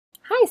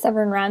Hi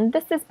Severn Run,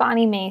 this is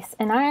Bonnie Mace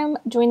and I'm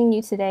joining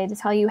you today to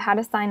tell you how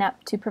to sign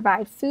up to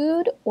provide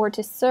food or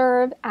to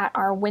serve at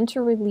our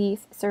Winter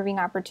Relief Serving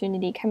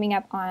Opportunity coming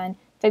up on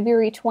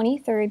February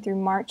 23rd through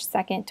March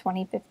 2nd,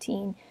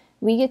 2015.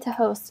 We get to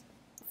host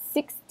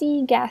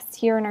 60 guests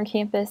here on our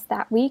campus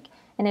that week,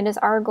 and it is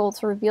our goal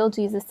to reveal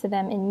Jesus to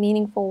them in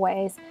meaningful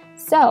ways.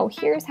 So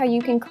here's how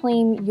you can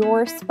claim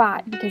your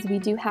spot because we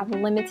do have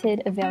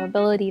limited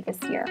availability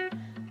this year.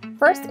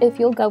 First, if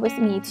you'll go with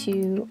me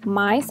to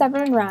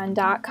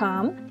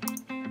mysevernrun.com,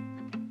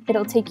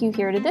 it'll take you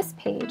here to this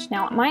page.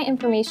 Now, my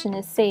information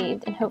is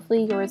saved, and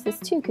hopefully yours is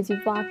too because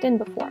you've logged in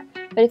before.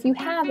 But if you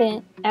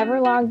haven't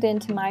ever logged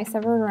into My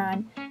Severn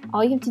Run,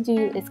 all you have to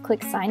do is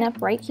click sign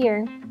up right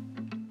here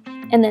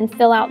and then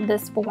fill out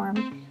this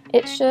form.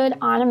 It should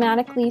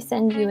automatically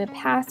send you a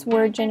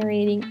password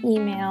generating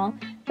email,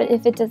 but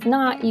if it does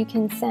not, you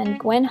can send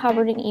Gwen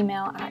Hubbard an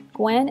email at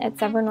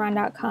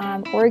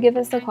gwen@severnrun.com or give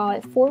us a call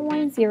at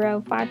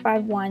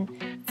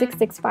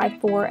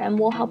 410-551-6654 and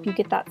we'll help you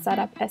get that set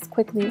up as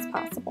quickly as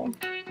possible.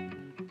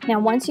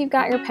 Now, once you've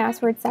got your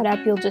password set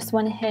up, you'll just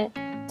want to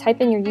type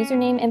in your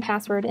username and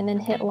password and then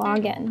hit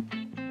login.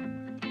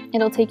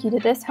 It'll take you to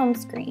this home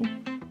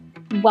screen.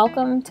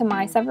 Welcome to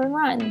My Severn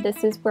Run.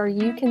 This is where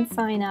you can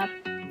sign up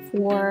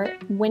for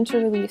winter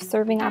relief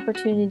serving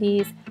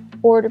opportunities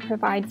or to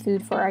provide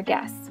food for our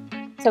guests.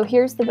 So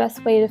here's the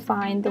best way to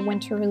find the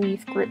winter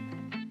relief group.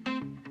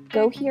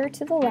 Go here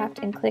to the left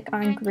and click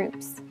on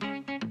groups.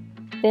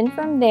 Then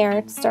from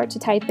there, start to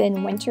type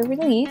in winter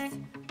relief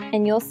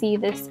and you'll see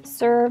this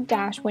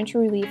serve-winter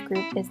relief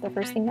group is the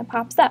first thing that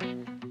pops up.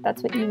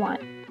 That's what you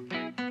want.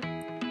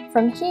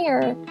 From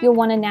here, you'll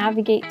want to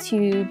navigate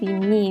to the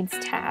Needs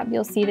tab.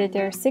 You'll see that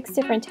there are 6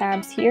 different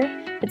tabs here,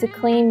 but to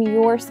claim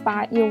your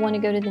spot, you'll want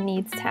to go to the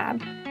Needs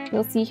tab.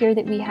 You'll see here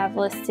that we have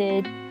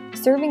listed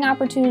serving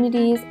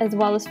opportunities as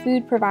well as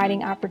food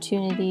providing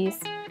opportunities.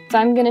 So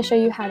I'm going to show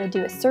you how to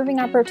do a serving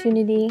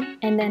opportunity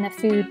and then a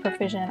food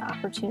provision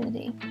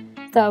opportunity.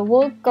 So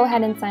we'll go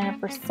ahead and sign up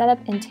for Setup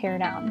and Tear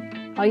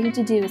Down. All you have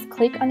to do is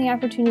click on the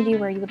opportunity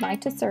where you would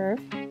like to serve.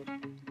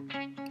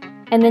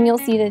 And then you'll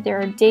see that there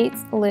are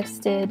dates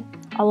listed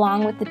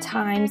along with the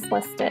times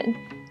listed.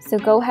 So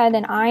go ahead,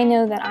 and I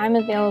know that I'm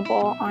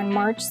available on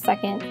March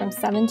 2nd from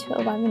 7 to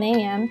 11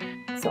 a.m.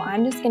 So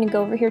I'm just going to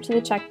go over here to the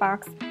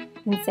checkbox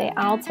and say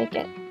I'll take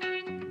it.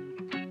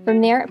 From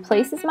there, it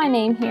places my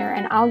name here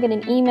and I'll get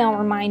an email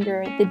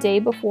reminder the day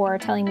before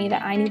telling me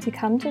that I need to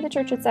come to the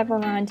church at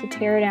Severn Run to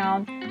tear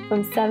down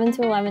from 7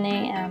 to 11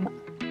 a.m.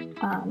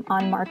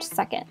 On March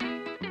 2nd.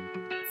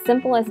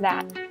 Simple as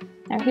that.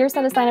 Now here's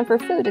how to sign up for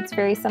food. It's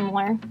very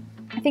similar.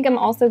 I think I'm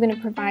also going to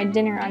provide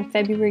dinner on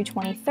February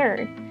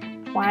 23rd.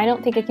 Well, I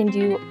don't think I can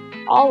do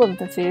all of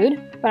the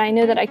food, but I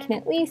know that I can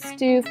at least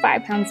do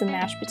 5 pounds of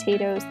mashed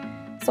potatoes.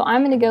 So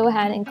I'm going to go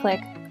ahead and click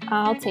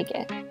I'll take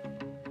it.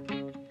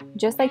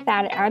 Just like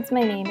that, it adds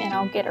my name and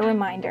I'll get a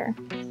reminder.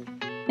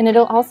 And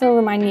it'll also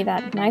remind me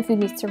that my food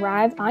needs to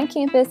arrive on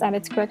campus at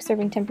its correct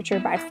serving temperature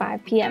by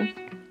 5 p.m.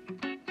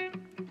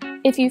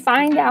 If you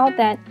find out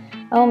that,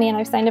 oh man,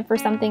 I've signed up for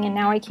something and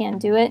now I can't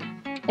do it,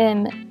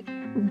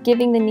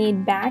 giving the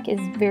need back is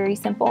very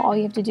simple. All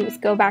you have to do is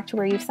go back to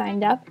where you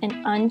signed up and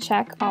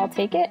uncheck I'll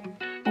take it,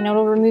 and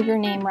it'll remove your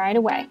name right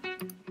away.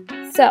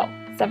 So,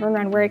 Severn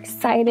Run, we're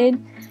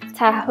excited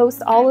to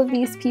host all of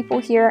these people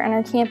here on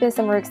our campus,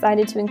 and we're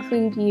excited to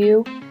include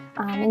you.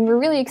 And we're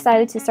really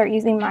excited to start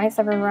using My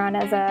Severn Run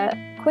as a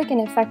quick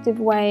and effective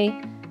way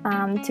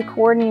to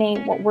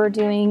coordinate what we're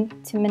doing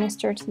to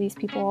minister to these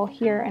people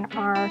here in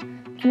our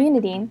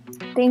community.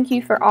 Thank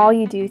you for all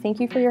you do. Thank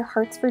you for your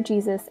hearts for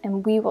Jesus,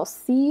 and we will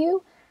see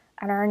you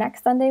at our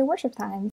next Sunday worship time.